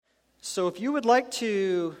So if you would like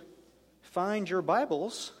to find your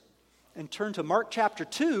Bibles and turn to Mark chapter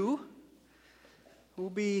 2, we'll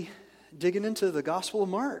be digging into the Gospel of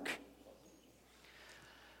Mark.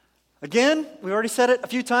 Again, we already said it a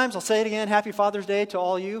few times. I'll say it again. Happy Father's Day to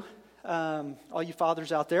all you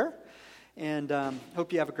fathers out there. And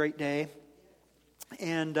hope you have a great day.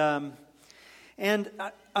 And I'm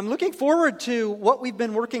looking forward to what we've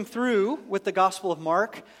been working through with the Gospel of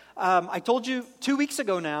Mark. I told you 2 weeks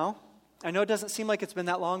ago now, I know it doesn't seem like it's been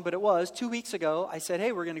that long, but it was. 2 weeks ago, I said,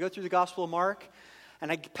 hey, we're going to go through the Gospel of Mark,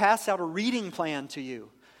 and I passed out a reading plan to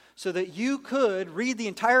you so that you could read the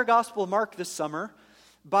entire Gospel of Mark this summer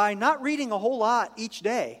by not reading a whole lot each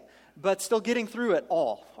day, but still getting through it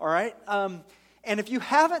all right? And if you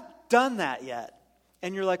haven't done that yet,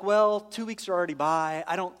 and you're like, well, 2 weeks are already by,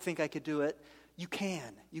 I don't think I could do it, you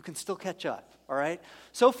can. You can still catch up, all right?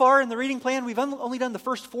 So far in the reading plan, we've only done the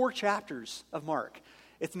first 4 chapters of Mark.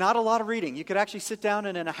 It's not a lot of reading. You could actually sit down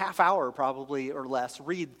and in a half hour probably or less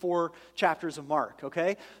read 4 chapters of Mark,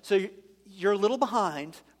 okay? So you're a little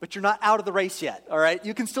behind, but you're not out of the race yet, all right?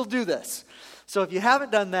 You can still do this. So if you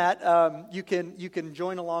haven't done that, you can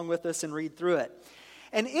join along with us and read through it.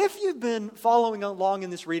 And if you've been following along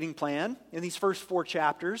in this reading plan, in these first 4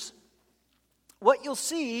 chapters, what you'll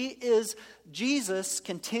see is Jesus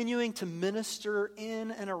continuing to minister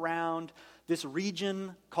in and around this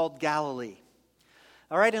region called Galilee.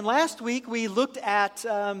 All right, and last week we looked at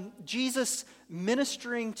Jesus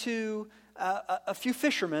ministering to a few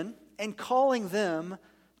fishermen and calling them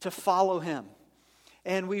to follow him.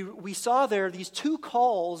 And we saw there these 2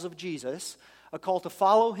 calls of Jesus, a call to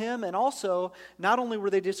follow him, and also not only were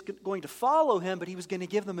they just going to follow him, but he was going to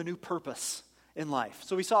give them a new purpose in life.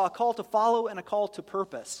 So we saw a call to follow and a call to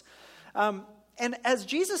purpose. And as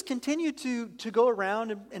Jesus continued to go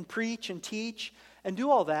around and preach and teach and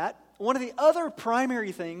do all that, one of the other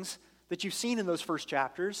primary things that you've seen in those first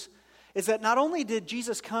chapters is that not only did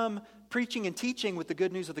Jesus come preaching and teaching with the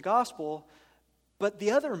good news of the gospel, but the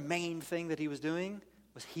other main thing that he was doing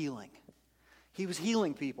was healing. He was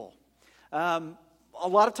healing people. A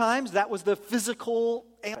lot of times that was the physical.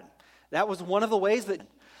 That was one of the ways that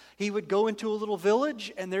he would go into a little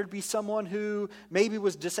village and there'd be someone who maybe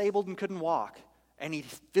was disabled and couldn't walk. And he'd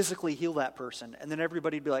physically heal that person. And then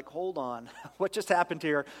everybody'd be like, hold on, what just happened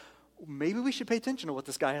here? Maybe we should pay attention to what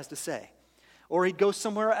this guy has to say. Or he'd go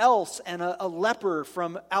somewhere else and a leper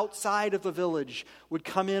from outside of the village would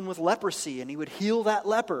come in with leprosy and he would heal that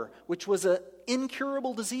leper, which was an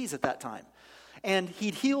incurable disease at that time. And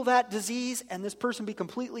he'd heal that disease and this person be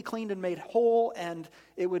completely cleaned and made whole, and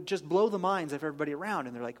it would just blow the minds of everybody around.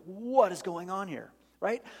 And they're like, what is going on here?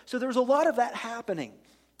 Right? So there was a lot of that happening.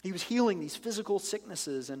 He was healing these physical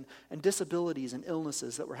sicknesses and disabilities and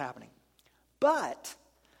illnesses that were happening. But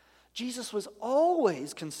Jesus was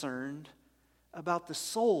always concerned about the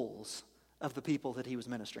souls of the people that he was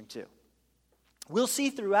ministering to. We'll see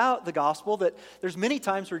throughout the gospel that there's many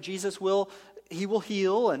times where Jesus will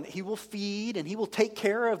heal and he will feed and he will take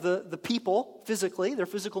care of the people physically, their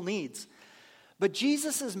physical needs. But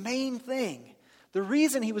Jesus' main thing, the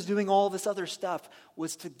reason he was doing all this other stuff,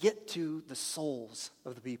 was to get to the souls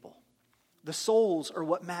of the people. The souls are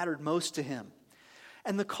what mattered most to him.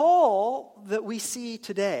 And the call that we see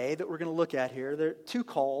today that we're going to look at here, there are 2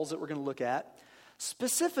 calls that we're going to look at,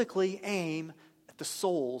 specifically aim at the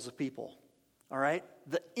souls of people, all right?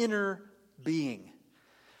 The inner being.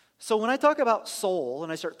 So when I talk about soul,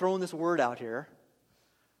 and I start throwing this word out here,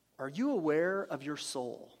 are you aware of your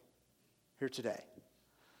soul here today?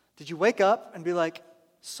 Did you wake up and be like,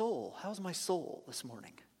 soul, how's my soul this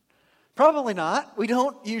morning? Probably not. We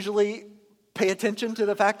don't usually pay attention to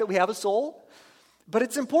the fact that we have a soul. But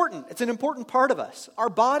it's important. It's an important part of us. Our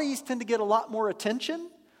bodies tend to get a lot more attention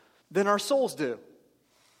than our souls do,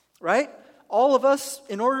 right? All of us,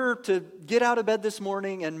 in order to get out of bed this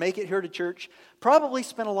morning and make it here to church, probably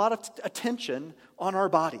spend a lot of attention on our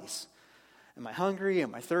bodies. Am I hungry?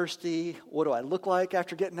 Am I thirsty? What do I look like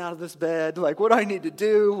after getting out of this bed? Like, what do I need to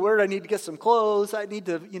do? Where do I need to get some clothes? I need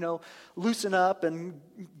to, loosen up and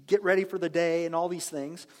get ready for the day and all these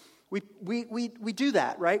things. We do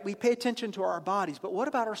that, right? We pay attention to our bodies, but what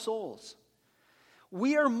about our souls?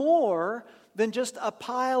 We are more than just a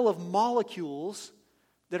pile of molecules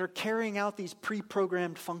that are carrying out these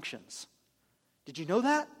pre-programmed functions. Did you know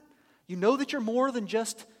that? You know that you're more than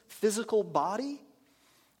just physical body?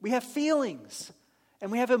 We have feelings, and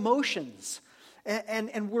we have emotions,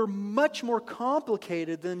 and we're much more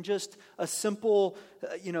complicated than just a simple,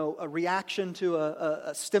 a reaction to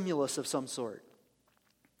a stimulus of some sort.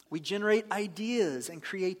 We generate ideas and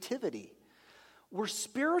creativity. We're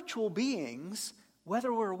spiritual beings,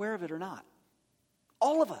 whether we're aware of it or not.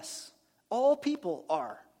 All of us, all people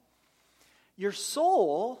are. Your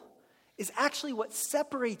soul is actually what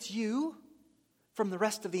separates you from the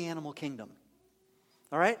rest of the animal kingdom.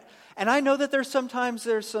 All right? And I know that there's some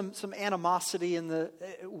animosity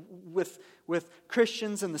with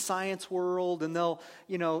Christians in the science world, and they'll,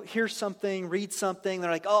 hear something, read something,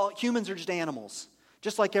 they're like, oh, humans are just animals,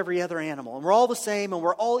 just like every other animal, and we're all the same, and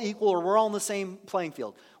we're all equal, or we're all on the same playing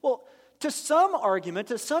field. Well, to some argument,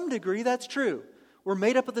 to some degree, that's true. We're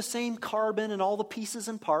made up of the same carbon and all the pieces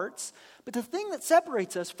and parts, but the thing that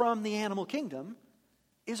separates us from the animal kingdom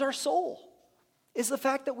is our soul, is the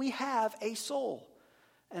fact that we have a soul.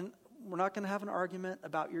 And we're not going to have an argument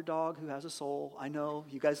about your dog who has a soul. I know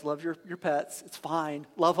you guys love your pets. It's fine.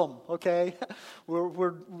 Love them, okay?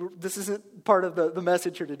 This isn't part of the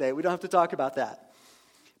message here today. We don't have to talk about that.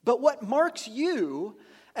 But what marks you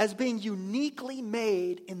as being uniquely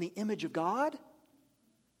made in the image of God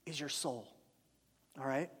is your soul, all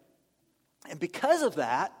right? And because of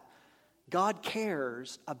that, God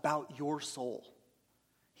cares about your soul.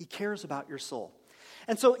 He cares about your soul.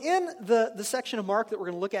 And so in the section of Mark that we're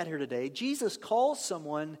going to look at here today, Jesus calls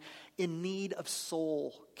someone in need of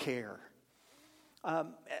soul care.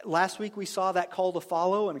 Last week we saw that call to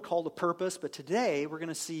follow and a call to purpose, but today we're going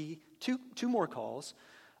to see two more calls,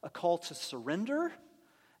 a call to surrender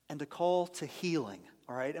and a call to healing.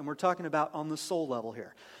 All right, and we're talking about on the soul level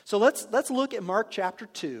here. So let's look at Mark chapter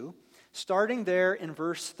 2, starting there in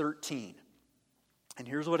verse 13. And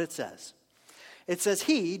here's what it says. It says,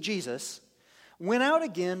 he, Jesus, went out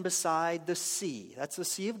again beside the sea. That's the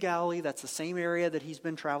Sea of Galilee. That's the same area that he's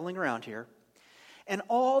been traveling around here. And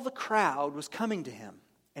all the crowd was coming to him,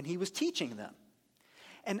 and he was teaching them.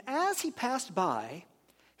 And as he passed by,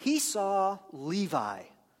 he saw Levi,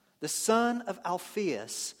 the son of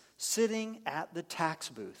Alphaeus, sitting at the tax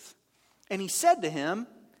booth. And he said to him,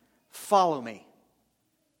 follow me.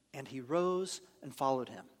 And he rose and followed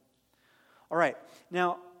him. All right,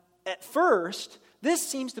 now, at first, this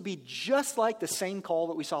seems to be just like the same call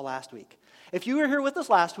that we saw last week. If you were here with us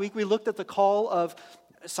last week, we looked at the call of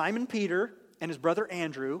Simon Peter and his brother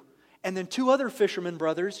Andrew, and then two other fishermen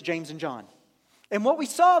brothers, James and John. And what we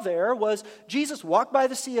saw there was Jesus walked by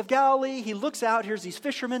the Sea of Galilee, he looks out, here's these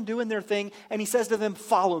fishermen doing their thing, and he says to them,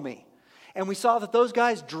 follow me. And we saw that those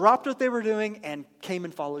guys dropped what they were doing and came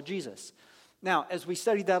and followed Jesus. Now, as we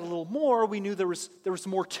studied that a little more, we knew there was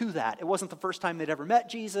more to that. It wasn't the first time they'd ever met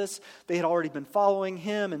Jesus. They had already been following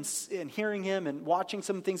him and hearing him and watching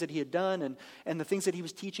some things that he had done and the things that he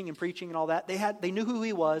was teaching and preaching and all that. They knew who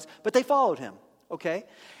he was, but they followed him, okay?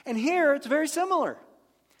 And here, it's very similar.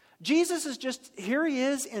 Jesus is here he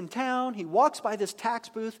is in town. He walks by this tax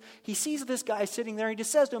booth. He sees this guy sitting there. He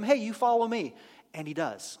just says to him, hey, you follow me. And he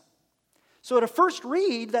does. So at a first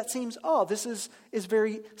read, that seems, this is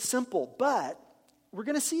very simple. But we're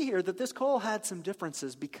going to see here that this call had some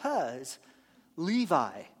differences because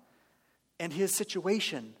Levi and his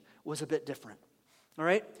situation was a bit different. All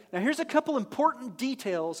right? Now here's a couple important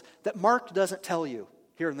details that Mark doesn't tell you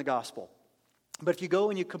here in the gospel. But if you go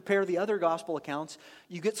and you compare the other gospel accounts,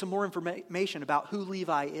 you get some more information about who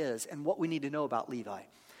Levi is and what we need to know about Levi.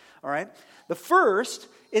 All right? The first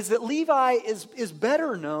is that Levi is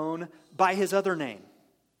better known by his other name,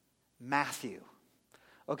 Matthew.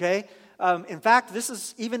 Okay? In fact, this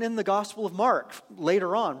is even in the Gospel of Mark.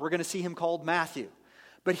 Later on, we're going to see him called Matthew.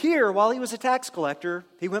 But here, while he was a tax collector,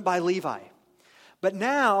 he went by Levi. But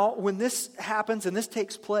now, when this happens and this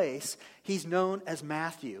takes place, he's known as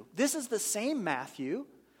Matthew. This is the same Matthew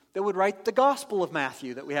that would write the Gospel of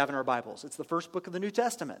Matthew that we have in our Bibles. It's the first book of the New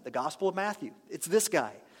Testament, the Gospel of Matthew. It's this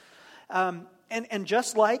guy. And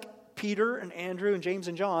just like Peter and Andrew and James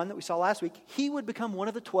and John that we saw last week, he would become one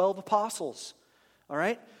of the 12 apostles. All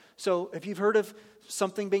right? So if you've heard of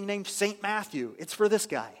something being named Saint Matthew, it's for this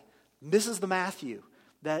guy. This is the Matthew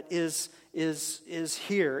that is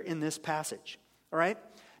here in this passage. All right?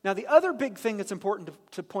 Now, the other big thing that's important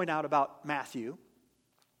to point out about Matthew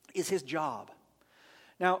is his job.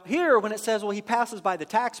 Now, here, when it says, well, he passes by the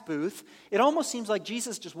tax booth, it almost seems like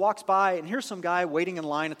Jesus just walks by, and here's some guy waiting in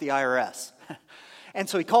line at the IRS. And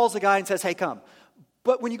so he calls the guy and says, hey, come.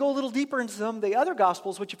 But when you go a little deeper into some of the other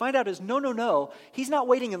Gospels, what you find out is, no. He's not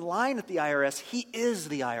waiting in line at the IRS. He is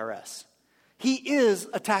the IRS. He is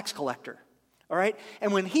a tax collector. All right?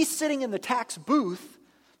 And when he's sitting in the tax booth,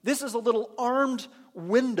 this is a little armed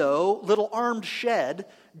window, little armed shed,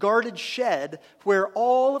 guarded shed, where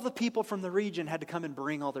all of the people from the region had to come and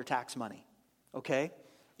bring all their tax money. Okay?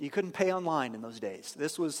 You couldn't pay online in those days.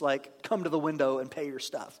 This was like, come to the window and pay your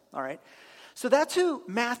stuff. All right? So that's who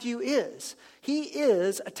Matthew is. He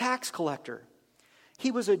is a tax collector.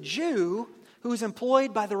 He was a Jew who was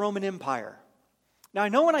employed by the Roman Empire. Now, I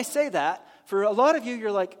know when I say that, for a lot of you,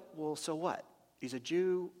 you're like, well, so what? He's a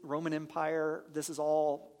Jew, Roman Empire, this is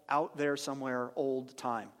all out there somewhere, old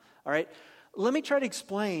time. All right? Let me try to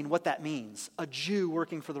explain what that means, a Jew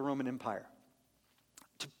working for the Roman Empire.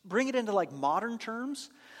 To bring it into like modern terms,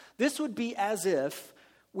 this would be as if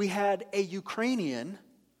we had a Ukrainian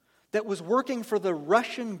that was working for the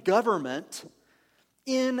Russian government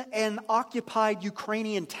in an occupied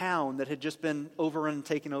Ukrainian town that had just been overrun and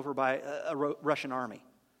taken over by a Russian army.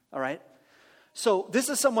 All right? So this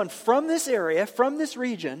is someone from this area, from this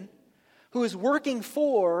region, who is working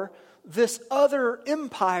for this other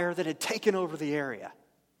empire that had taken over the area.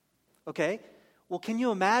 Okay? Well, can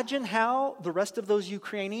you imagine how the rest of those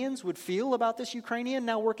Ukrainians would feel about this Ukrainian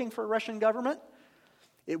now working for a Russian government?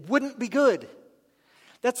 It wouldn't be good.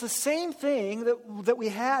 That's the same thing that we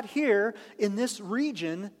had here in this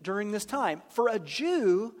region during this time. For a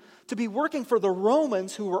Jew to be working for the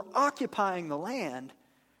Romans who were occupying the land,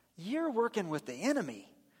 you're working with the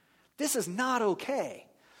enemy. This is not okay.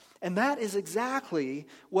 And that is exactly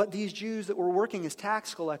what these Jews that were working as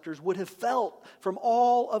tax collectors would have felt from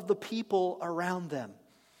all of the people around them.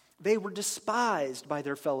 They were despised by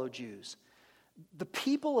their fellow Jews. The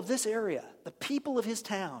people of this area, the people of his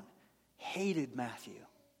town, hated Matthew.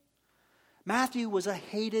 Matthew was a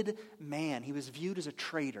hated man. He was viewed as a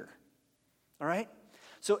traitor. All right?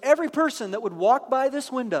 So every person that would walk by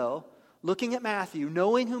this window looking at Matthew,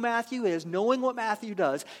 knowing who Matthew is, knowing what Matthew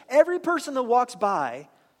does, every person that walks by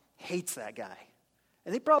hates that guy.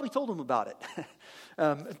 And they probably told him about it.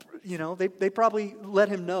 They probably let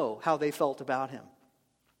him know how they felt about him.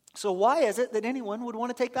 So why is it that anyone would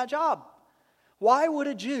want to take that job? Why would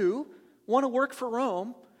a Jew want to work for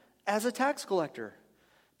Rome as a tax collector?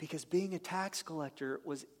 Because being a tax collector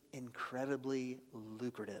was incredibly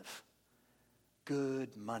lucrative.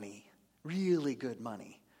 Good money. Really good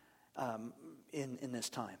money in this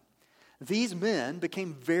time. These men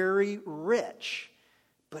became very rich,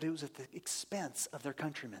 but it was at the expense of their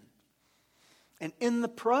countrymen. And in the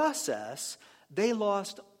process, they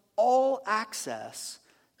lost all access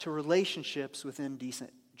to relationships within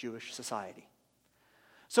decent Jewish society.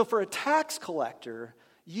 So for a tax collector,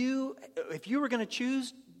 if you were going to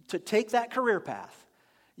choose to take that career path,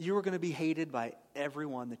 you were going to be hated by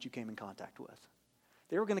everyone that you came in contact with.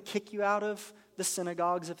 They were going to kick you out of the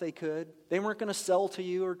synagogues if they could. They weren't going to sell to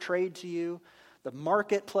you or trade to you. The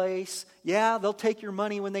marketplace, yeah, they'll take your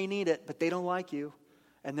money when they need it, but they don't like you.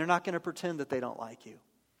 And they're not going to pretend that they don't like you.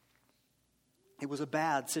 It was a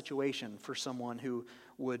bad situation for someone who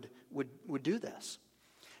would do this.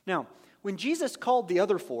 Now, when Jesus called the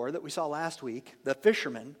other four that we saw last week, the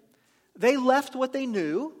fishermen, they left what they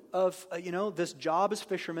knew of, this job as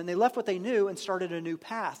fishermen. They left what they knew and started a new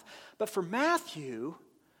path. But for Matthew,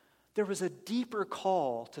 there was a deeper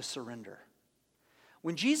call to surrender.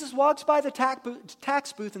 When Jesus walks by the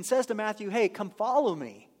tax booth and says to Matthew, hey, come follow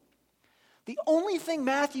me, the only thing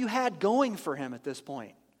Matthew had going for him at this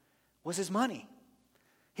point was his money,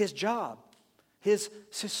 his job, his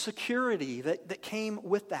security that came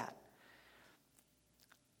with that.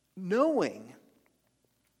 Knowing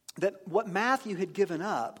that what Matthew had given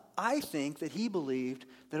up, I think that he believed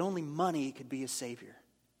that only money could be his savior.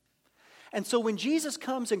 And so when Jesus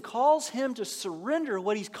comes and calls him to surrender,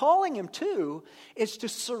 what he's calling him to is to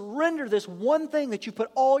surrender this one thing that you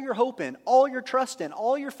put all your hope in, all your trust in,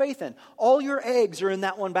 all your faith in. All your eggs are in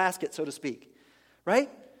that one basket, so to speak. Right?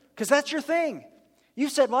 Because that's your thing. You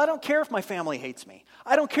said, well, I don't care if my family hates me.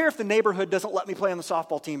 I don't care if the neighborhood doesn't let me play on the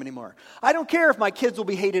softball team anymore. I don't care if my kids will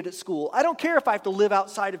be hated at school. I don't care if I have to live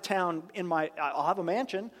outside of town I'll have a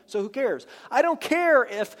mansion, so who cares? I don't care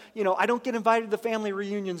if, I don't get invited to family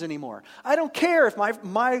reunions anymore. I don't care if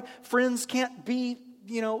my friends can't be,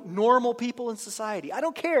 normal people in society. I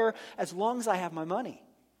don't care as long as I have my money.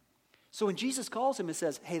 So when Jesus calls him and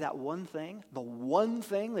says, hey, that one thing, the one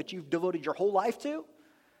thing that you've devoted your whole life to,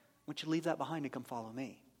 why don't you leave that behind and come follow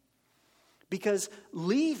me? Because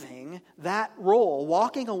leaving that role,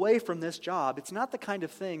 walking away from this job, it's not the kind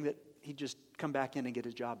of thing that he'd just come back in and get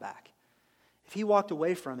his job back. If he walked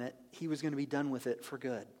away from it, he was going to be done with it for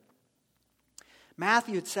good.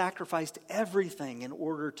 Matthew had sacrificed everything in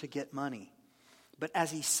order to get money. But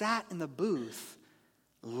as he sat in the booth,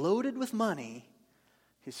 loaded with money,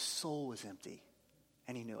 his soul was empty,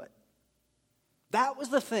 and he knew it. That was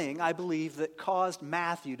the thing, I believe, that caused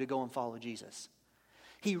Matthew to go and follow Jesus.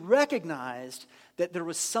 He recognized that there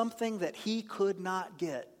was something that he could not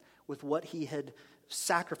get with what he had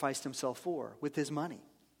sacrificed himself for, with his money.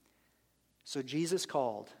 So Jesus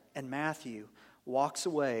called, and Matthew walks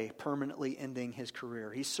away, permanently ending his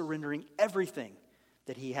career. He's surrendering everything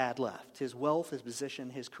that he had left, his wealth, his position,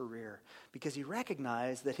 his career, because he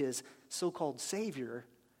recognized that his so-called Savior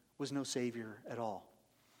was no Savior at all.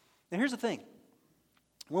 Now here's the thing.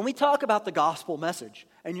 When we talk about the gospel message,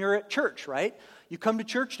 and you're at church, right? You come to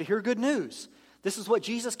church to hear good news. This is what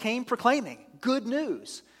Jesus came proclaiming, good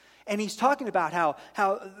news. And he's talking about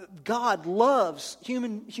how God loves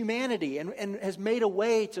humanity and has made a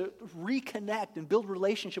way to reconnect and build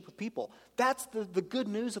relationship with people. That's the good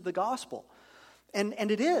news of the gospel. And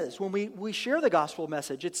it is. When we share the gospel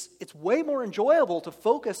message, it's way more enjoyable to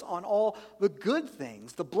focus on all the good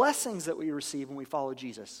things, the blessings that we receive when we follow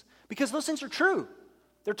Jesus. Because those things are true.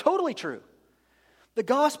 They're totally true. The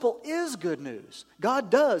gospel is good news.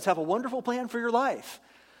 God does have a wonderful plan for your life.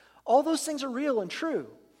 All those things are real and true.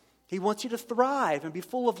 He wants you to thrive and be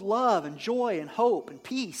full of love and joy and hope and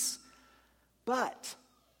peace. But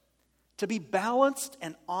to be balanced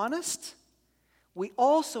and honest, we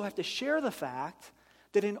also have to share the fact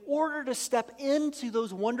that in order to step into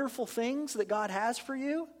those wonderful things that God has for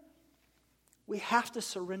you, we have to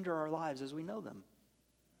surrender our lives as we know them.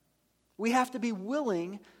 We have to be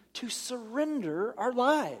willing to surrender our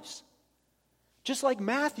lives. Just like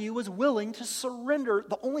Matthew was willing to surrender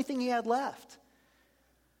the only thing he had left.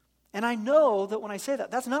 And I know that when I say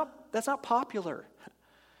that, that's not popular.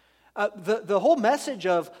 The whole message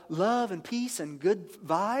of love and peace and good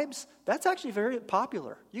vibes, that's actually very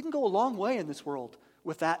popular. You can go a long way in this world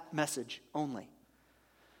with that message only.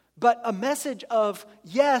 But a message of,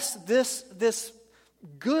 yes, this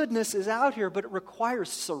goodness is out here, but it requires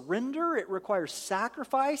surrender, it requires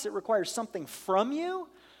sacrifice, it requires something from you,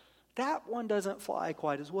 that one doesn't fly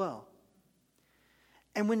quite as well.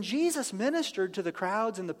 And when Jesus ministered to the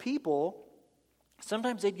crowds and the people,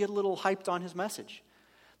 sometimes they'd get a little hyped on his message.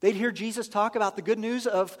 They'd hear Jesus talk about the good news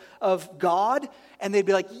of God, and they'd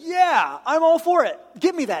be like, yeah, I'm all for it.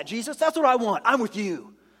 Give me that, Jesus. That's what I want. I'm with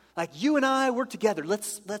you. Like, you and I, we're together.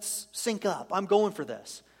 Let's sync up. I'm going for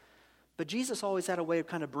this. But Jesus always had a way of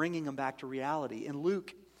kind of bringing them back to reality. In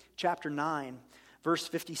Luke chapter 9, verse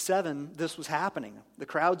 57, this was happening. The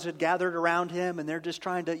crowds had gathered around him, and they're just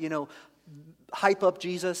trying to, hype up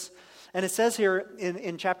Jesus. And it says here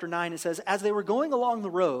in chapter 9, it says, as they were going along the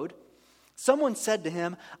road, someone said to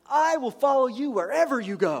him, I will follow you wherever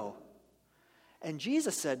you go. And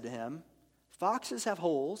Jesus said to him, foxes have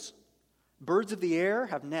holes, birds of the air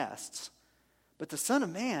have nests, but the Son of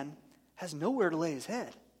Man has nowhere to lay his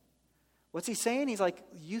head. What's he saying? He's like,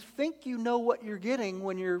 you think you know what you're getting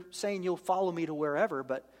when you're saying you'll follow me to wherever,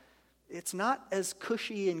 but it's not as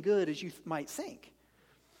cushy and good as you might think.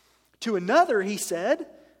 To another he said,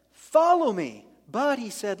 follow me. But he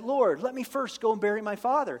said, Lord, let me first go and bury my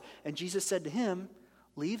father. And Jesus said to him,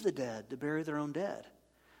 leave the dead to bury their own dead.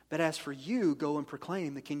 But as for you, go and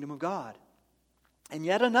proclaim the kingdom of God. And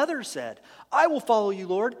yet another said, I will follow you,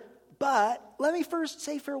 Lord, but let me first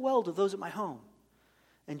say farewell to those at my home.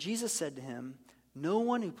 And Jesus said to him, no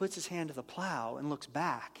one who puts his hand to the plow and looks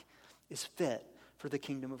back is fit for the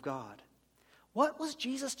kingdom of God. What was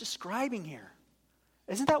Jesus describing here?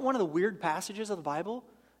 Isn't that one of the weird passages of the Bible?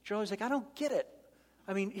 You're always like, I don't get it.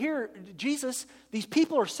 I mean, here, Jesus, these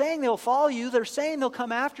people are saying they'll follow you. They're saying they'll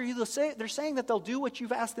come after you. They're saying that they'll do what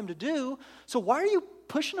you've asked them to do. So why are you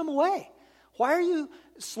pushing them away? Why are you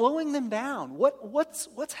slowing them down?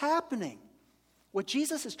 What's happening? What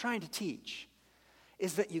Jesus is trying to teach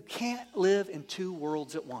is that you can't live in two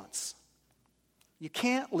worlds at once. You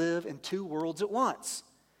can't live in two worlds at once.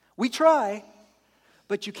 We try,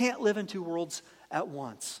 but you can't live in two worlds at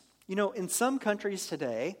once. In some countries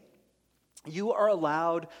today, you are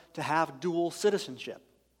allowed to have dual citizenship.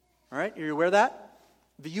 All right, are you aware of that?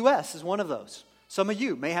 The U.S. is one of those. Some of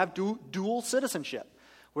you may have dual citizenship,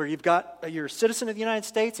 where you're a citizen of the United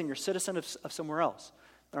States and you're a citizen of somewhere else.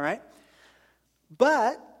 All right?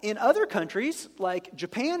 But in other countries, like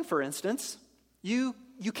Japan, for instance, you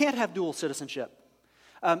can't have dual citizenship.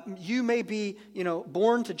 You may be,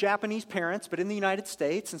 born to Japanese parents, but in the United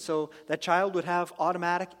States, and so that child would have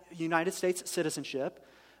automatic United States citizenship.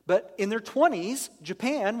 But in their 20s,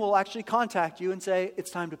 Japan will actually contact you and say,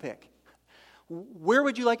 it's time to pick. Where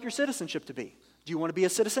would you like your citizenship to be? Do you want to be a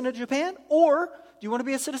citizen of Japan, or do you want to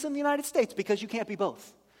be a citizen of the United States? Because you can't be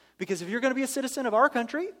both. Because if you're going to be a citizen of our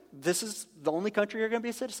country, this is the only country you're going to be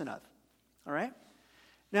a citizen of. All right?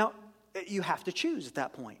 Now, you have to choose at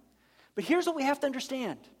that point. But here's what we have to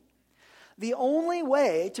understand. The only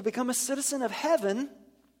way to become a citizen of heaven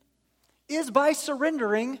is by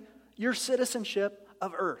surrendering your citizenship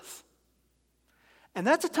of earth. And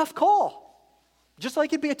that's a tough call. Just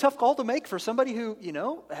like it'd be a tough call to make for somebody who,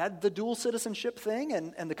 had the dual citizenship thing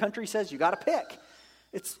and the country says you got to pick.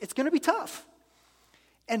 It's going to be tough.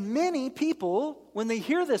 And many people, when they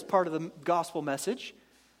hear this part of the gospel message,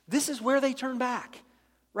 this is where they turn back,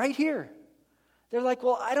 right here. They're like,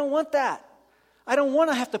 well, I don't want that. I don't want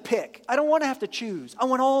to have to pick. I don't want to have to choose. I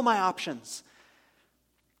want all my options.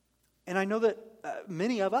 And I know that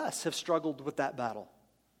many of us have struggled with that battle.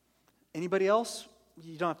 Anybody else?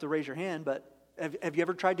 You don't have to raise your hand, but have you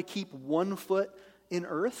ever tried to keep one foot in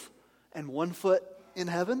earth and one foot in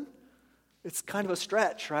heaven? It's kind of a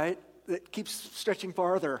stretch, right? It keeps stretching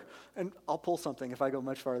farther. And I'll pull something if I go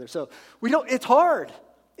much farther. So it's hard.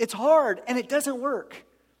 It's hard, and it doesn't work.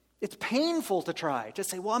 It's painful to try to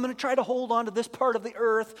say, well, I'm going to try to hold on to this part of the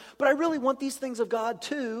earth, but I really want these things of God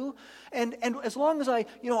too. And as long as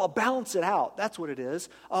I'll balance it out. That's what it is.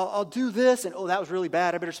 I'll do this, and that was really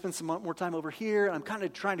bad. I better spend some more time over here. And I'm kind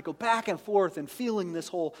of trying to go back and forth and feeling this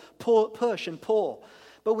whole push and pull.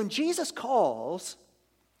 But when Jesus calls,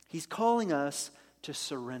 he's calling us to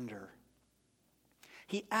surrender.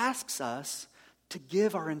 He asks us to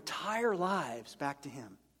give our entire lives back to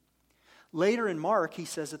him. Later in Mark, he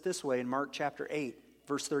says it this way in Mark chapter 8,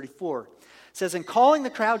 verse 34. It says, "And calling the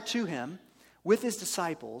crowd to him with his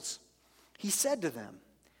disciples, he said to them,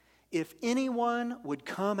 'If anyone would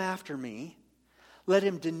come after me, let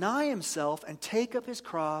him deny himself and take up his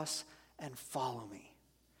cross and follow me.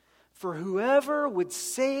 For whoever would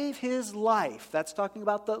save his life,'" that's talking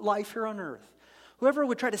about the life here on earth, "whoever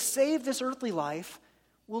would try to save this earthly life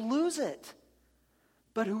will lose it.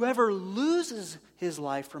 But whoever loses his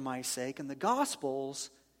life for my sake and the gospel's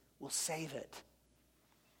will save it.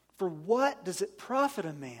 For what does it profit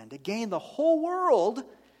a man to gain the whole world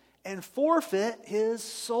and forfeit his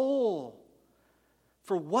soul?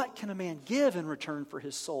 For what can a man give in return for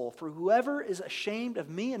his soul? For whoever is ashamed of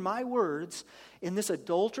me and my words in this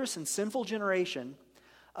adulterous and sinful generation,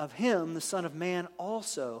 of him the Son of Man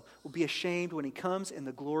also will be ashamed when he comes in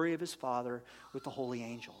the glory of his Father with the holy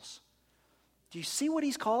angels." Do you see what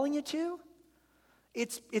he's calling you to?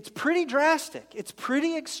 It's pretty drastic. It's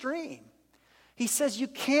pretty extreme. He says you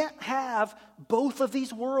can't have both of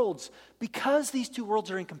these worlds because these two worlds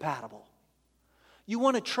are incompatible. You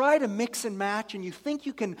want to try to mix and match, and you think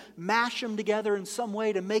you can mash them together in some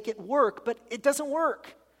way to make it work, but it doesn't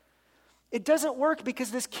work. It doesn't work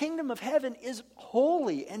because this kingdom of heaven is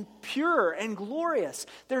holy and pure and glorious.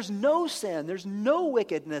 There's no sin. There's no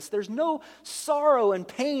wickedness. There's no sorrow and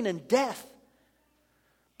pain and death.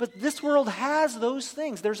 But this world has those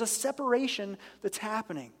things. There's a separation that's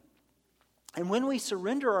happening. And when we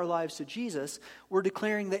surrender our lives to Jesus, we're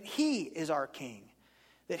declaring that he is our king,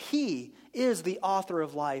 that he is the author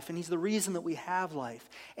of life, and he's the reason that we have life.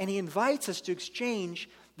 And he invites us to exchange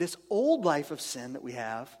this old life of sin that we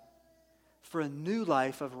have for a new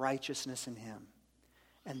life of righteousness in him.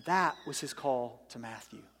 And that was his call to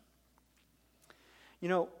Matthew. You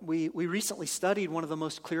know, we recently studied one of the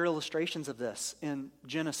most clear illustrations of this in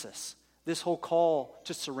Genesis. This whole call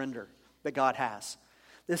to surrender that God has.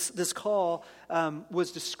 This call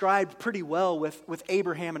was described pretty well with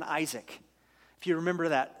Abraham and Isaac. If you remember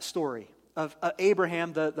that story of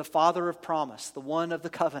Abraham, the father of promise, the one of the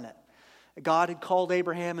covenant. God had called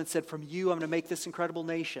Abraham and said, "From you I'm going to make this incredible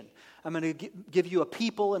nation. I'm going to give you a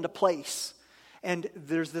people and a place." And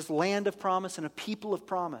there's this land of promise and a people of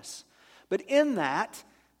promise. But in that,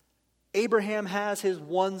 Abraham has his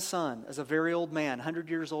one son as a very old man, 100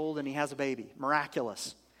 years old, and he has a baby.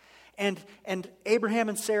 Miraculous. And Abraham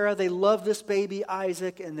and Sarah, they love this baby,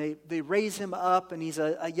 Isaac, and they raise him up, and he's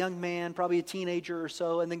a young man, probably a teenager or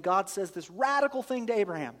so. And then God says this radical thing to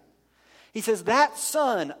Abraham. He says, that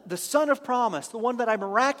son, the son of promise, the one that I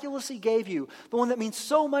miraculously gave you, the one that means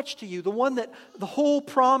so much to you, the one that the whole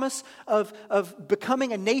promise of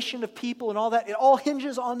becoming a nation of people and all that, it all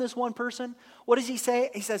hinges on this one person. What does he say?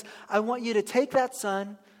 He says, I want you to take that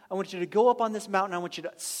son, I want you to go up on this mountain, I want you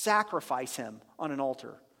to sacrifice him on an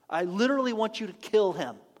altar. I literally want you to kill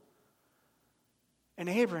him. And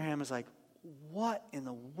Abraham is like, what in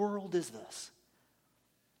the world is this?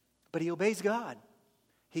 But he obeys God.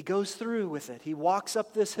 He goes through with it. He walks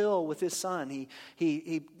up this hill with his son.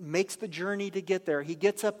 He makes the journey to get there. He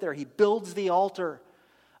gets up there. He builds the altar.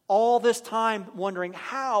 All this time wondering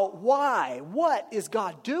how, why, what is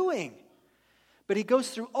God doing? But he goes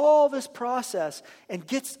through all this process and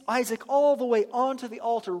gets Isaac all the way onto the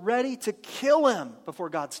altar, ready to kill him before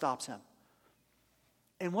God stops him.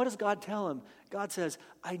 And what does God tell him? God says,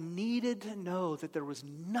 I needed to know that there was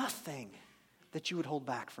nothing that you would hold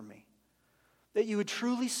back from me. That you would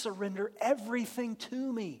truly surrender everything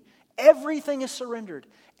to me. Everything is surrendered.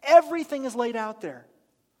 Everything is laid out there.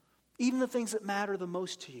 Even the things that matter the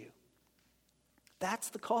most to you. That's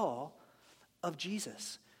the call of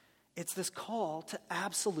Jesus. It's this call to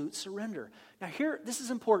absolute surrender. Now here, this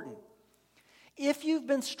is important. If you've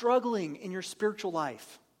been struggling in your spiritual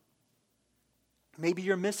life, maybe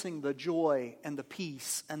you're missing the joy and the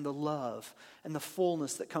peace and the love and the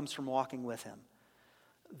fullness that comes from walking with Him,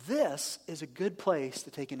 this is a good place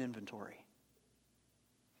to take an inventory.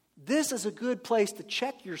 This is a good place to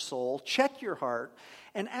check your soul, check your heart,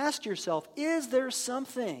 and ask yourself, is there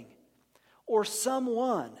something or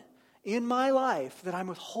someone in my life that I'm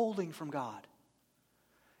withholding from God?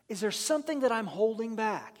 Is there something that I'm holding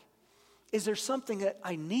back? Is there something that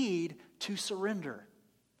I need to surrender?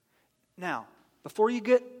 Now, before you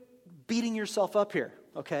get beating yourself up here,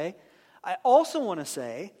 okay, I also want to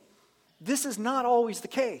say this is not always the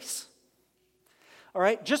case. All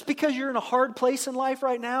right? Just because you're in a hard place in life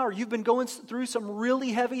right now or you've been going through some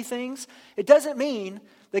really heavy things, it doesn't mean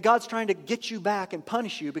that God's trying to get you back and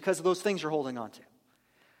punish you because of those things you're holding on to.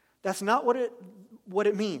 That's not what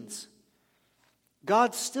it means.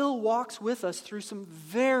 God still walks with us through some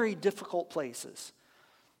very difficult places,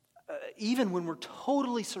 even when we're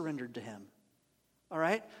totally surrendered to Him. All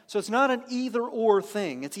right? So it's not an either-or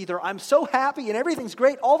thing. It's either I'm so happy and everything's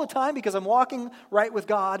great all the time because I'm walking right with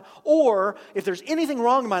God, or if there's anything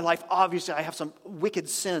wrong in my life, obviously I have some wicked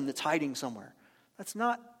sin that's hiding somewhere. That's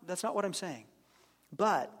not what I'm saying.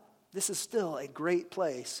 But this is still a great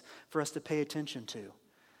place for us to pay attention to.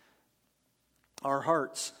 Our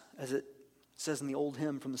hearts, as it says in the old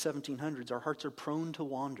hymn from the 1700s, our hearts are prone to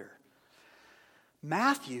wander.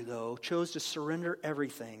 Matthew, though, chose to surrender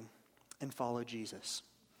everything and follow Jesus.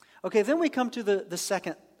 Okay, then we come to the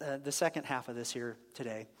second half of this here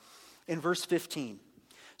today, in verse 15.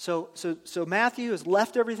 So Matthew has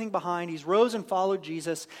left everything behind. He's rose and followed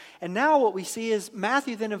Jesus. And now what we see is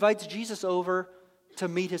Matthew then invites Jesus over to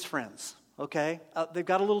meet his friends. Okay? They've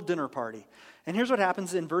got a little dinner party. And here's what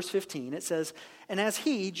happens in verse 15. It says, "And as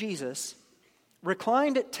he, Jesus,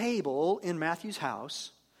 reclined at table in Matthew's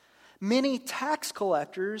house, many tax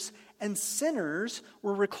collectors and sinners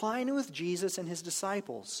were reclining with Jesus and his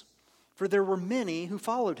disciples, for there were many who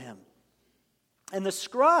followed him. And the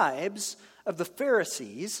scribes of the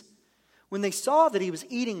Pharisees, when they saw that he was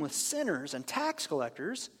eating with sinners and tax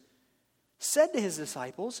collectors, said to his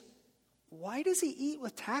disciples, 'Why does he eat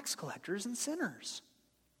with tax collectors and sinners?'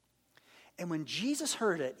 And when Jesus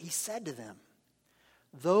heard it, he said to them,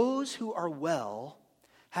 'Those who are well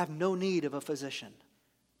have no need of a physician,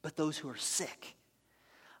 but those who are sick.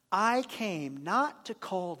 I came not to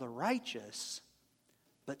call the righteous,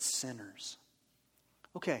 but sinners.'"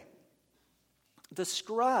 Okay, the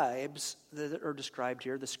scribes that are described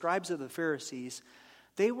here, the scribes of the Pharisees,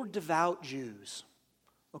 they were devout Jews.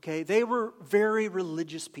 Okay, they were very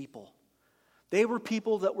religious people. They were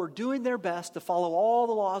people that were doing their best to follow all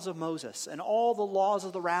the laws of Moses and all the laws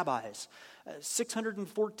of the rabbis.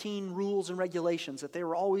 614 rules and regulations that they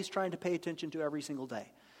were always trying to pay attention to every single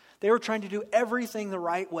day. They were trying to do everything the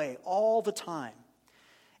right way all the time.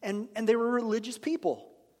 And they were religious people.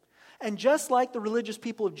 And just like the religious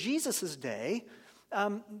people of Jesus' day,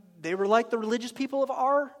 they were like the religious people of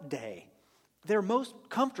our day. They're most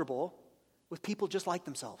comfortable with people just like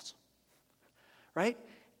themselves. Right?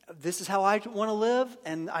 This is how I want to live,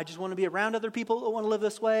 and I just want to be around other people that want to live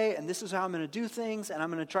this way, and this is how I'm going to do things, and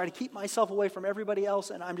I'm going to try to keep myself away from everybody else,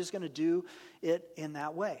 and I'm just going to do it in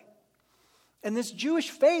that way. And this Jewish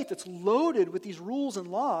faith that's loaded with these rules and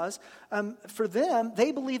laws, for them,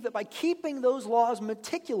 they believe that by keeping those laws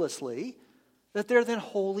meticulously, that they're then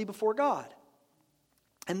holy before God.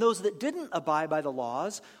 And those that didn't abide by the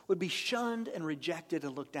laws would be shunned and rejected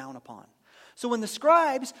and looked down upon. So when the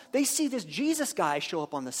scribes, they see this Jesus guy show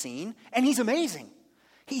up on the scene, and he's amazing.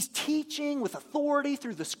 He's teaching with authority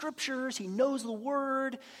through the scriptures. He knows the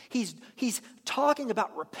word. He's talking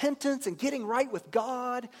about repentance and getting right with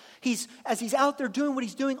God. As he's out there doing what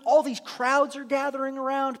he's doing, all these crowds are gathering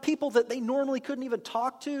around, people that they normally couldn't even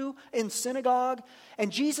talk to in synagogue.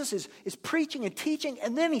 And Jesus is preaching and teaching,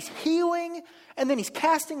 and then he's healing, and then he's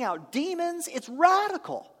casting out demons. It's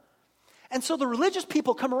radical. And so the religious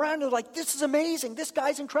people come around and they're like, "This is amazing. This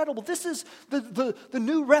guy's incredible. This is the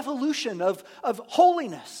new revolution of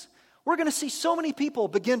holiness. We're going to see so many people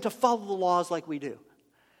begin to follow the laws like we do."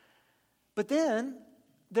 But then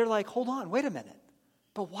they're like, "Hold on, wait a minute.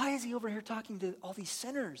 But why is he over here talking to all these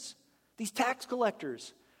sinners, these tax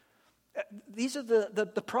collectors? These are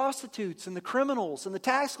the prostitutes and the criminals and the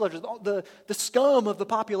tax collectors, the scum of the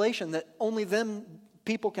population that only them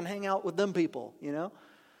people can hang out with them people, you know?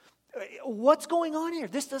 What's going on here?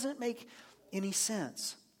 This doesn't make any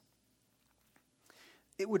sense."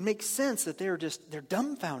 It would make sense that they're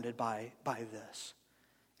dumbfounded by this.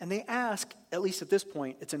 And they ask, at least at this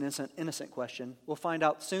point, it's an innocent question. We'll find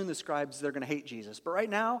out soon the scribes, they're going to hate Jesus. But right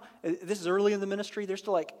now, this is early in the ministry, they're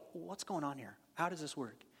still like, what's going on here? How does this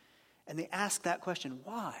work? And they ask that question,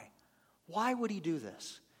 why? Why would he do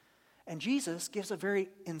this? And Jesus gives a very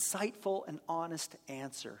insightful and honest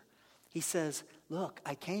answer. He says, look,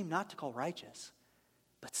 I came not to call righteous,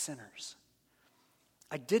 but sinners.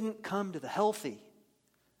 I didn't come to the healthy.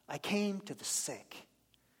 I came to the sick.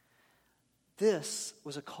 This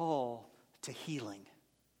was a call to healing.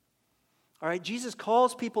 All right, Jesus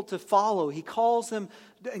calls people to follow. He calls them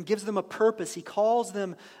and gives them a purpose. He calls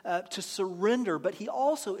them to surrender, but he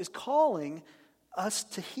also is calling us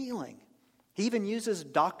to healing. He even uses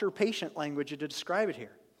doctor-patient language to describe it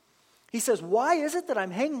here. He says, why is it that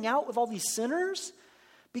I'm hanging out with all these sinners?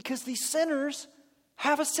 Because these sinners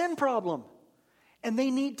have a sin problem, and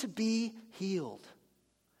they need to be healed.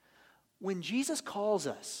 When Jesus calls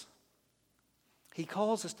us, he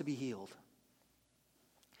calls us to be healed.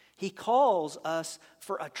 He calls us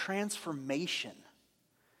for a transformation.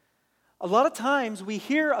 A lot of times we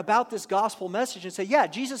hear about this gospel message and say, yeah,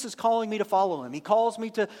 Jesus is calling me to follow him. He calls me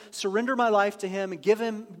to surrender my life to him and give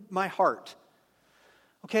him my heart.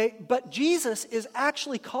 Okay, but Jesus is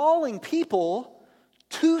actually calling people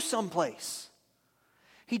to someplace.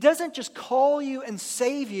 He doesn't just call you and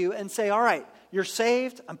save you and say, all right, you're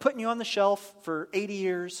saved. I'm putting you on the shelf for 80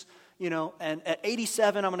 years, and at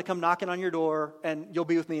 87, I'm going to come knocking on your door and you'll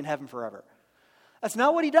be with me in heaven forever. That's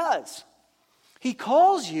not what he does. He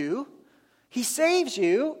calls you. He saves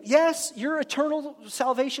you. Yes, your eternal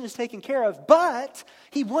salvation is taken care of, but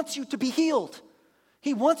he wants you to be healed.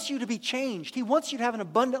 He wants you to be changed. He wants you to have an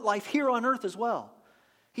abundant life here on earth as well.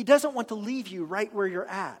 He doesn't want to leave you right where you're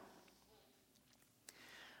at.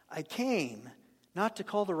 I came not to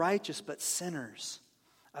call the righteous, but sinners.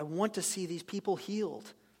 I want to see these people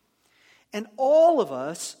healed. And all of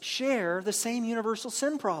us share the same universal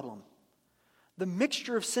sin problem. The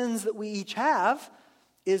mixture of sins that we each have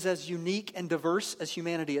is as unique and diverse as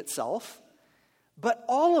humanity itself. But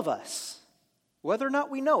all of us, whether or not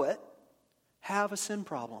we know it, have a sin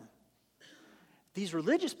problem. These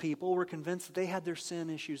religious people were convinced that they had their sin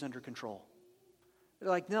issues under control. They're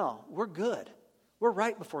like, no, we're good. We're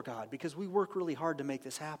right before God because we work really hard to make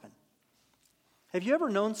this happen. Have you ever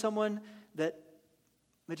known someone that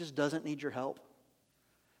just doesn't need your help?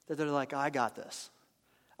 That they're like, I got this.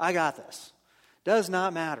 I got this. Does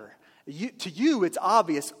not matter. To you, it's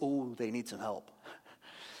obvious, they need some help.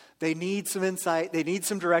 They need some insight. They need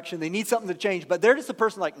some direction. They need something to change. But they're just a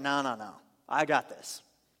person like, no. I got this.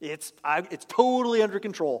 It's totally under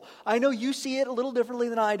control. I know you see it a little differently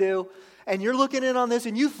than I do. And you're looking in on this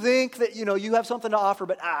and you think that, you have something to offer.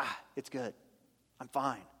 But, it's good. I'm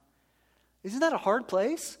fine. Isn't that a hard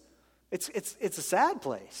place? It's a sad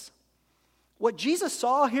place. What Jesus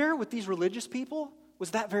saw here with these religious people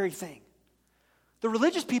was that very thing. The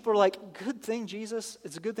religious people are like, good thing, Jesus.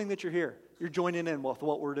 It's a good thing that you're here. You're joining in with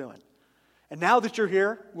what we're doing. And now that you're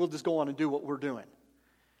here, we'll just go on and do what we're doing.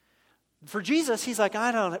 For Jesus, he's like,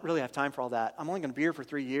 I don't really have time for all that. I'm only going to be here for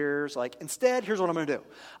 3 years. Instead, here's what I'm going to do.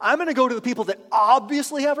 I'm going to go to the people that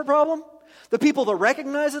obviously have a problem, the people that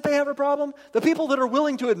recognize that they have a problem, the people that are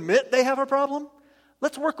willing to admit they have a problem.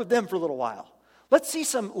 Let's work with them for a little while. Let's see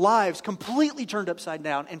some lives completely turned upside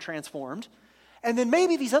down and transformed. And then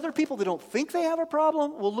maybe these other people that don't think they have a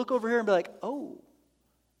problem will look over here and be like,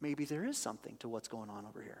 maybe there is something to what's going on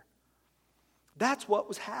over here. That's what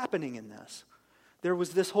was happening in this. There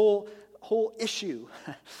was this whole issue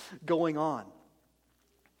going on.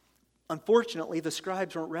 Unfortunately, the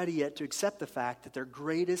scribes weren't ready yet to accept the fact that their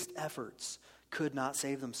greatest efforts could not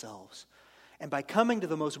save themselves. And by coming to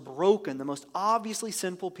the most broken, the most obviously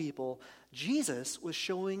sinful people, Jesus was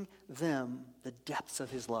showing them the depths of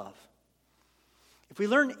his love. If we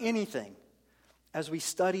learn anything as we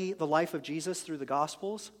study the life of Jesus through the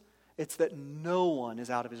Gospels, it's that no one is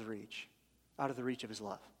out of his reach, out of the reach of his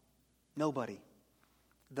love. Nobody.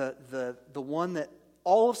 The one that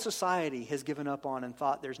all of society has given up on and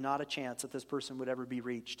thought there's not a chance that this person would ever be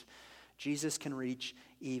reached, Jesus can reach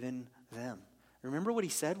even them. Remember what he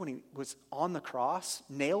said when he was on the cross,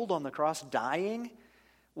 nailed on the cross, dying?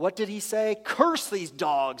 What did he say? Curse these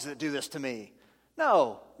dogs that do this to me.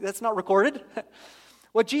 No, that's not recorded.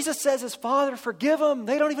 What Jesus says is, Father, forgive them.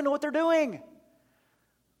 They don't even know what they're doing.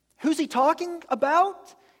 Who's he talking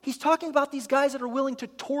about? He's talking about these guys that are willing to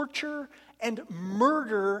torture and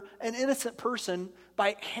murder an innocent person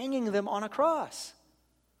by hanging them on a cross.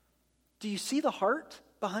 Do you see the heart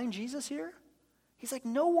behind Jesus here? He's like,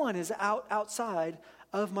 no one is outside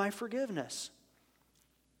of my forgiveness.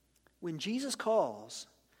 When Jesus calls,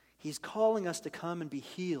 he's calling us to come and be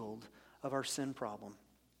healed of our sin problem.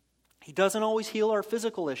 He doesn't always heal our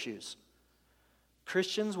physical issues.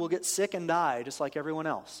 Christians will get sick and die just like everyone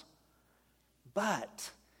else. But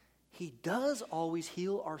He does always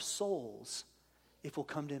heal our souls if we'll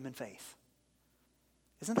come to Him in faith.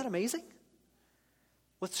 Isn't that amazing?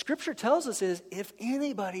 What Scripture tells us is, if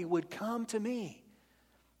anybody would come to me,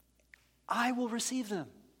 I will receive them.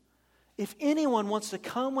 If anyone wants to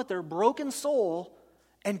come with their broken soul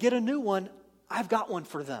and get a new one, I've got one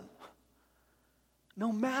for them.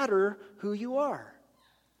 No matter who you are.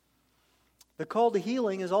 The call to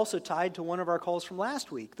healing is also tied to one of our calls from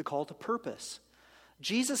last week, the call to purpose.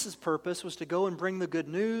 Jesus' purpose was to go and bring the good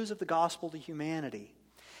news of the gospel to humanity.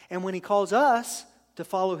 And when He calls us to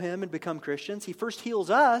follow Him and become Christians, He first heals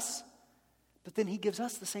us, but then He gives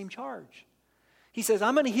us the same charge. He says,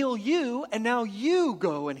 I'm going to heal you, and now you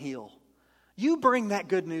go and heal. You bring that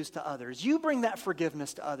good news to others. You bring that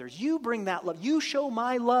forgiveness to others. You bring that love. You show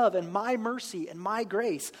my love and my mercy and my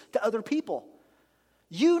grace to other people.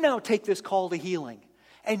 You now take this call to healing,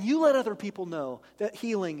 and you let other people know that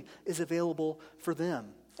healing is available for them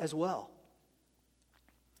as well.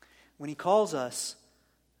 When He calls us,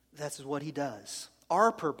 that's what He does.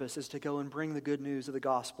 Our purpose is to go and bring the good news of the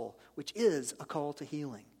gospel, which is a call to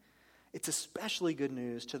healing. It's especially good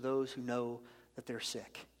news to those who know that they're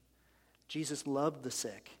sick. Jesus loved the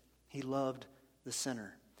sick. He loved the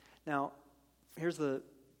sinner. Now, here's the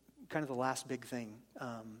kind of the last big thing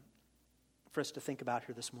for us to think about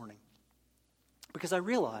here this morning. Because I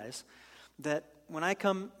realize that when I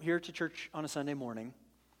come here to church on a Sunday morning,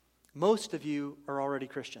 most of you are already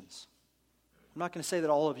Christians. I'm not going to say that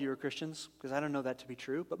all of you are Christians, because I don't know that to be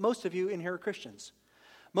true, but most of you in here are Christians.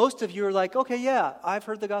 Most of you are like, okay, yeah, I've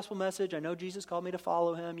heard the gospel message. I know Jesus called me to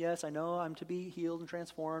follow Him. Yes, I know I'm to be healed and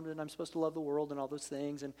transformed, and I'm supposed to love the world and all those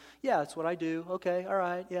things. And yeah, that's what I do. Okay, all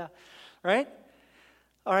right, yeah. Right?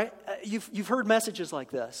 All right, you've heard messages like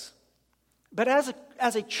this. But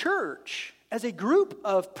as a church, as a group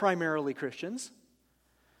of primarily Christians,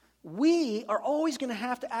 we are always going to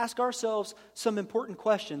have to ask ourselves some important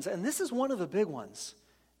questions. And this is one of the big ones.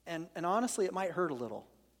 And honestly, it might hurt a little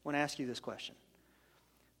when I ask you this question.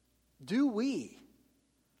 Do we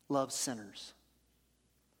love sinners?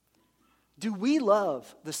 Do we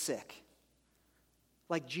love the sick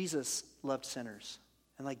like Jesus loved sinners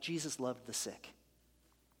and like Jesus loved the sick?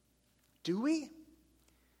 Do we?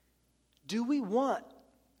 Do we want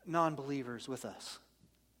non-believers with us?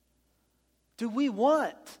 Do we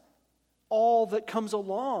want all that comes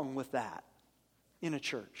along with that in a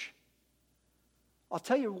church? I'll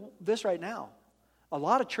tell you this right now. A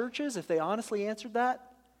lot of churches, if they honestly answered that,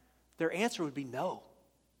 their answer would be no.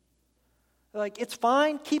 Like, it's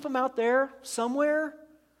fine, keep them out there somewhere,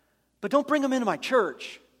 but don't bring them into my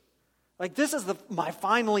church. Like, this is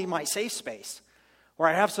my safe space where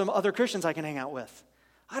I have some other Christians I can hang out with.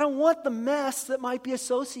 I don't want the mess that might be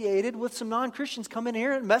associated with some non-Christians coming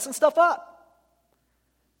here and messing stuff up.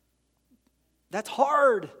 That's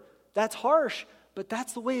hard. That's harsh. But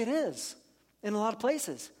that's the way it is in a lot of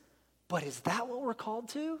places. But is that what we're called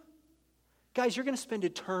to? Guys, you're going to spend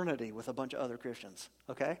eternity with a bunch of other Christians,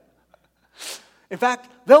 okay? In fact,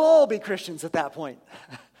 they'll all be Christians at that point.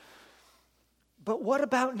 But what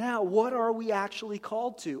about now? What are we actually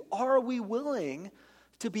called to? Are we willing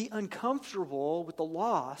to be uncomfortable with the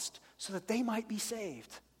lost so that they might be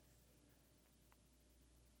saved?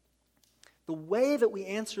 The way that we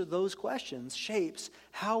answer those questions shapes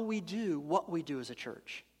how we do what we do as a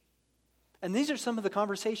church. And these are some of the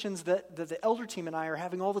conversations that the elder team and I are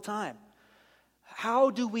having all the time. How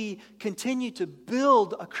do we continue to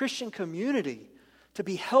build a Christian community to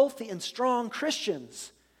be healthy and strong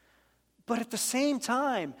Christians? But at the same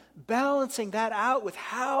time, balancing that out with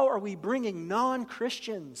how are we bringing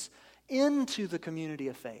non-Christians into the community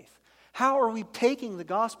of faith? How are we taking the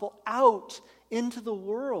gospel out into the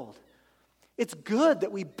world? It's good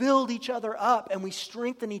that we build each other up and we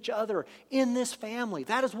strengthen each other in this family.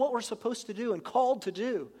 That is what we're supposed to do and called to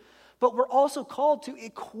do. But we're also called to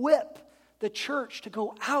equip the church to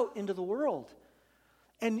go out into the world.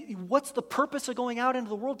 And what's the purpose of going out into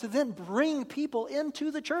the world? To then bring people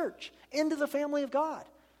into the church, into the family of God.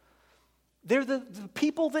 They're the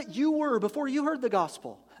people that you were before you heard the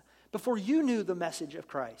gospel, before you knew the message of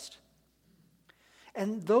Christ.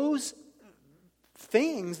 And those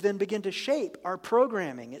things then begin to shape our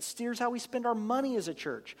programming. It steers how we spend our money as a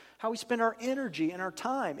church, how we spend our energy and our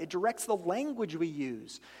time. It directs the language we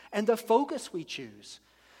use and the focus we choose.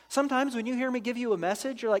 Sometimes when you hear me give you a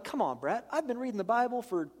message, you're like, come on, Brett, I've been reading the Bible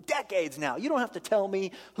for decades now. You don't have to tell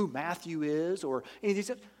me who Matthew is or any of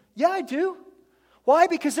these. Yeah, I do. Why?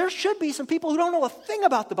 Because there should be some people who don't know a thing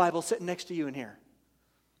about the Bible sitting next to you in here.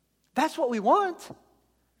 That's what we want.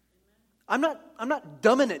 I'm not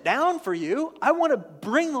dumbing it down for you. I want to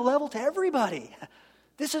bring the level to everybody.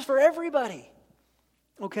 This is for everybody.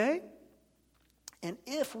 Okay? And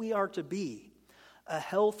if we are to be a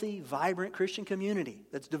healthy, vibrant Christian community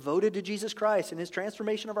that's devoted to Jesus Christ and His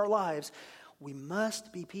transformation of our lives, we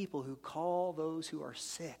must be people who call those who are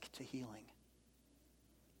sick to healing.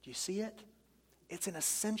 Do you see it? It's an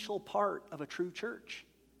essential part of a true church.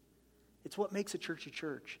 It's what makes a church a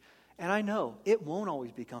church. And I know it won't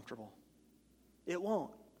always be comfortable. It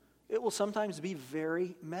won't. It will sometimes be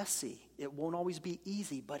very messy. It won't always be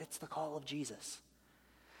easy, but it's the call of Jesus.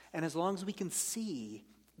 And as long as we can see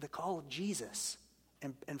the call of Jesus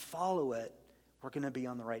and follow it, we're going to be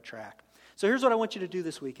on the right track. So here's what I want you to do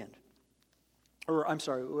this weekend.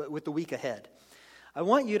 With the week ahead. I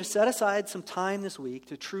want you to set aside some time this week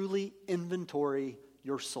to truly inventory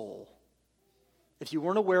your soul. If you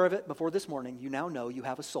weren't aware of it before this morning, you now know you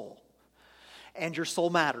have a soul. And your soul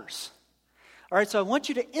matters. All right, so I want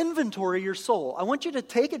you to inventory your soul. I want you to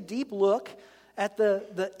take a deep look at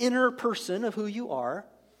the inner person of who you are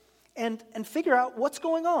and figure out what's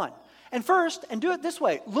going on. And first, and do it this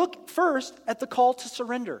way, look first at the call to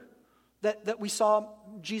surrender that we saw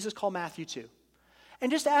Jesus call Matthew to. And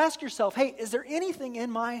just ask yourself, hey, is there anything in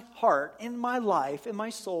my heart, in my life, in my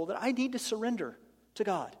soul that I need to surrender to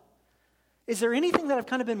God? Is there anything that I've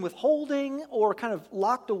kind of been withholding or kind of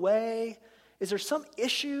locked away? Is there some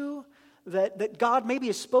issue that God maybe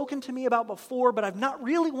has spoken to me about before, but I've not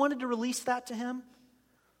really wanted to release that to Him?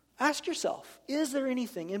 Ask yourself, is there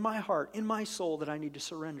anything in my heart, in my soul that I need to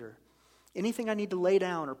surrender? Anything I need to lay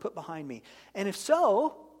down or put behind me? And if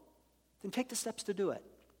so, then take the steps to do it.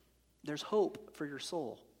 There's hope for your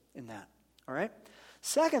soul in that. All right?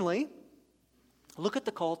 Secondly, look at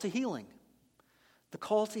the call to healing. The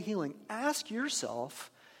call to healing. Ask yourself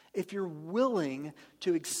if you're willing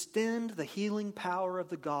to extend the healing power of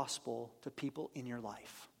the gospel to people in your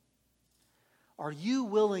life. Are you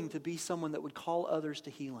willing to be someone that would call others to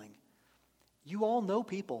healing? You all know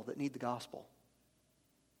people that need the gospel.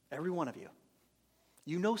 Every one of you.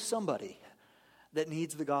 You know somebody that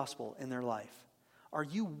needs the gospel in their life. Are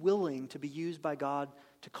you willing to be used by God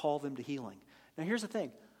to call them to healing? Now here's the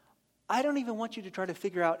thing. I don't even want you to try to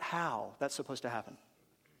figure out how that's supposed to happen.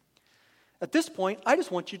 At this point, I just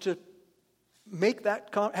want you to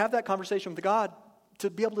have that conversation with God to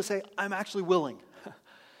be able to say, I'm actually willing.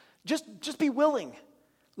 Just be willing.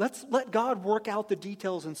 Let's let God work out the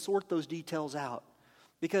details and sort those details out.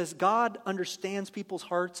 Because God understands people's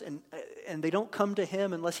hearts and they don't come to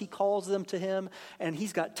Him unless He calls them to Him. And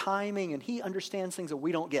He's got timing and He understands things that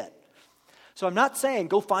we don't get. So I'm not saying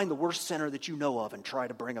go find the worst sinner that you know of and try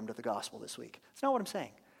to bring them to the gospel this week. That's not what I'm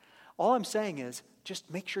saying. All I'm saying is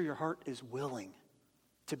just make sure your heart is willing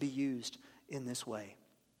to be used in this way.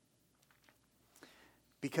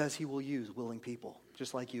 Because He will use willing people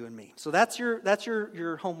just like you and me. So that's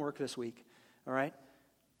your homework this week. All right?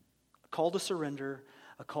 A call to surrender.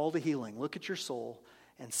 A call to healing. Look at your soul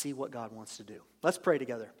and see what God wants to do. Let's pray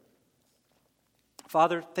together.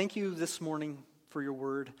 Father, thank you this morning for your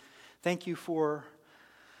word. Thank you for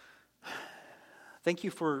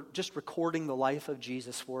just recording the life of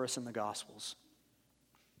Jesus for us in the Gospels.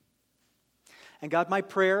 And God, my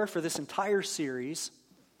prayer for this entire series,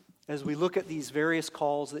 as we look at these various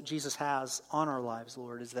calls that Jesus has on our lives,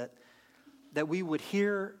 Lord, is that we would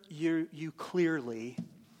hear you clearly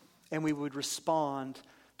and we would respond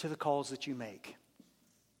to the calls that you make.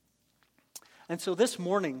 And so this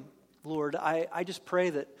morning, Lord, I just pray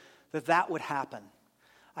that would happen.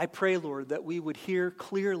 I pray, Lord, that we would hear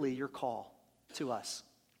clearly your call to us.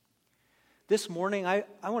 This morning, I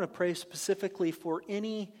want to pray specifically for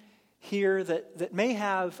any here that may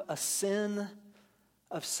have a sin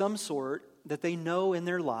of some sort that they know in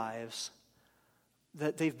their lives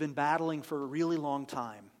that they've been battling for a really long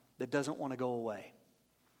time that doesn't want to go away.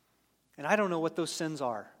 And I don't know what those sins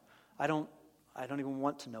are. I don't even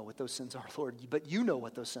want to know what those sins are, Lord, but you know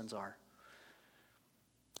what those sins are.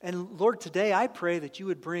 And Lord, today I pray that you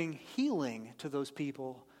would bring healing to those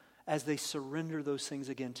people as they surrender those things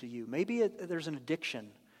again to you. Maybe there's an addiction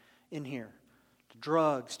in here to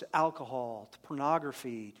drugs, to alcohol, to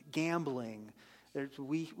pornography, to gambling.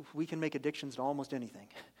 We can make addictions to almost anything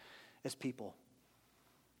as people.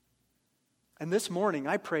 And this morning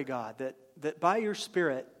I pray, God, that by your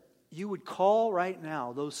Spirit you would call right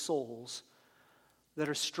now those souls that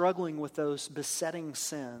are struggling with those besetting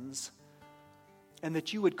sins, and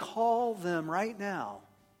that you would call them right now,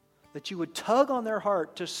 that you would tug on their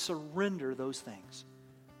heart to surrender those things.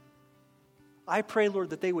 I pray,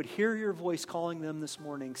 Lord, that they would hear your voice calling them this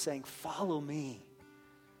morning, saying, follow me.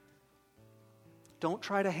 Don't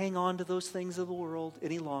try to hang on to those things of the world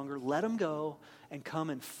any longer. Let them go and come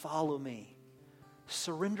and follow me.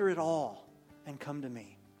 Surrender it all and come to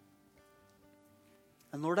me.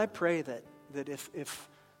 And Lord, I pray that if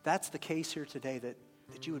that's the case here today,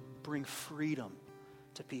 that you would bring freedom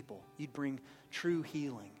to people. You'd bring true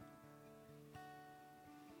healing.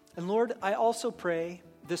 And Lord, I also pray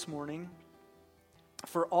this morning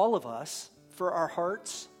for all of us, for our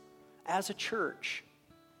hearts as a church.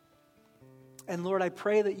 And Lord, I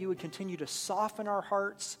pray that you would continue to soften our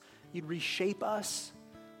hearts, you'd reshape us,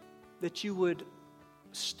 that you would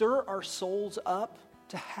stir our souls up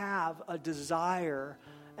to have a desire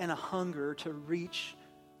and a hunger to reach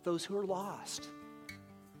those who are lost.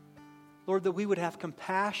 Lord, that we would have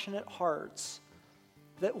compassionate hearts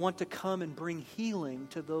that want to come and bring healing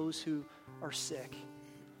to those who are sick,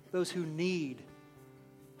 those who need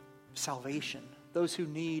salvation, those who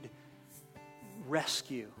need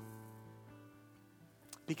rescue.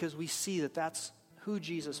 Because we see that that's who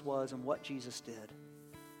Jesus was and what Jesus did.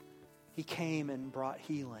 He came and brought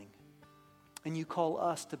healing. And you call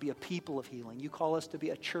us to be a people of healing. You call us to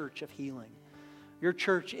be a church of healing. Your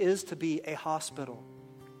church is to be a hospital,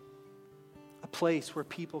 a place where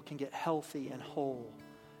people can get healthy and whole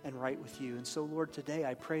and right with you. And so, Lord, today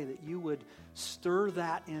I pray that you would stir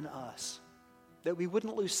that in us, that we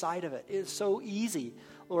wouldn't lose sight of it. It's so easy,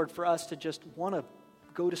 Lord, for us to just want to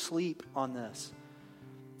go to sleep on this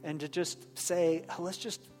and to just say, oh, let's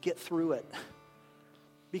just get through it.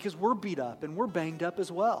 Because we're beat up and we're banged up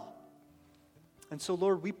as well. And so,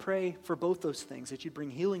 Lord, we pray for both those things, that you'd bring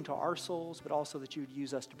healing to our souls, but also that you would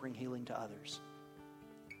use us to bring healing to others.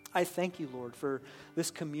 I thank you, Lord, for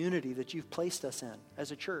this community that you've placed us in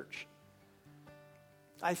as a church.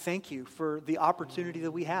 I thank you for the opportunity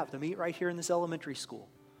that we have to meet right here in this elementary school,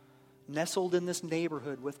 nestled in this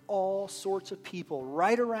neighborhood with all sorts of people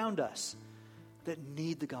right around us that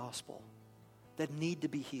need the gospel, that need to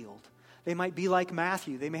be healed. They might be like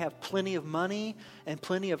Matthew. They may have plenty of money and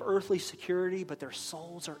plenty of earthly security, but their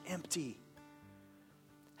souls are empty.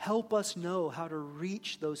 Help us know how to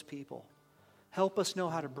reach those people. Help us know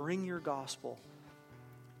how to bring your gospel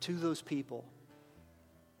to those people,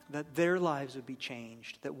 that their lives would be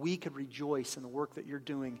changed, that we could rejoice in the work that you're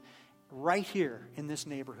doing right here in this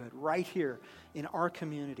neighborhood, right here in our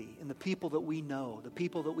community, in the people that we know, the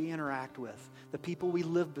people that we interact with, the people we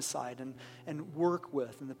live beside and work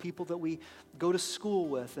with, and the people that we go to school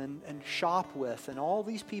with and shop with, and all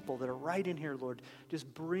these people that are right in here, Lord,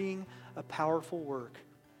 just bring a powerful work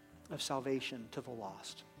of salvation to the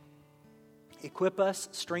lost. Equip us,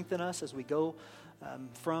 strengthen us as we go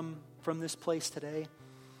from this place today.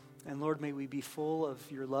 And Lord, may we be full of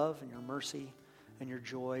your love and your mercy and your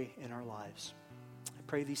joy in our lives. I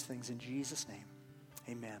pray these things in Jesus' name.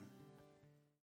 Amen.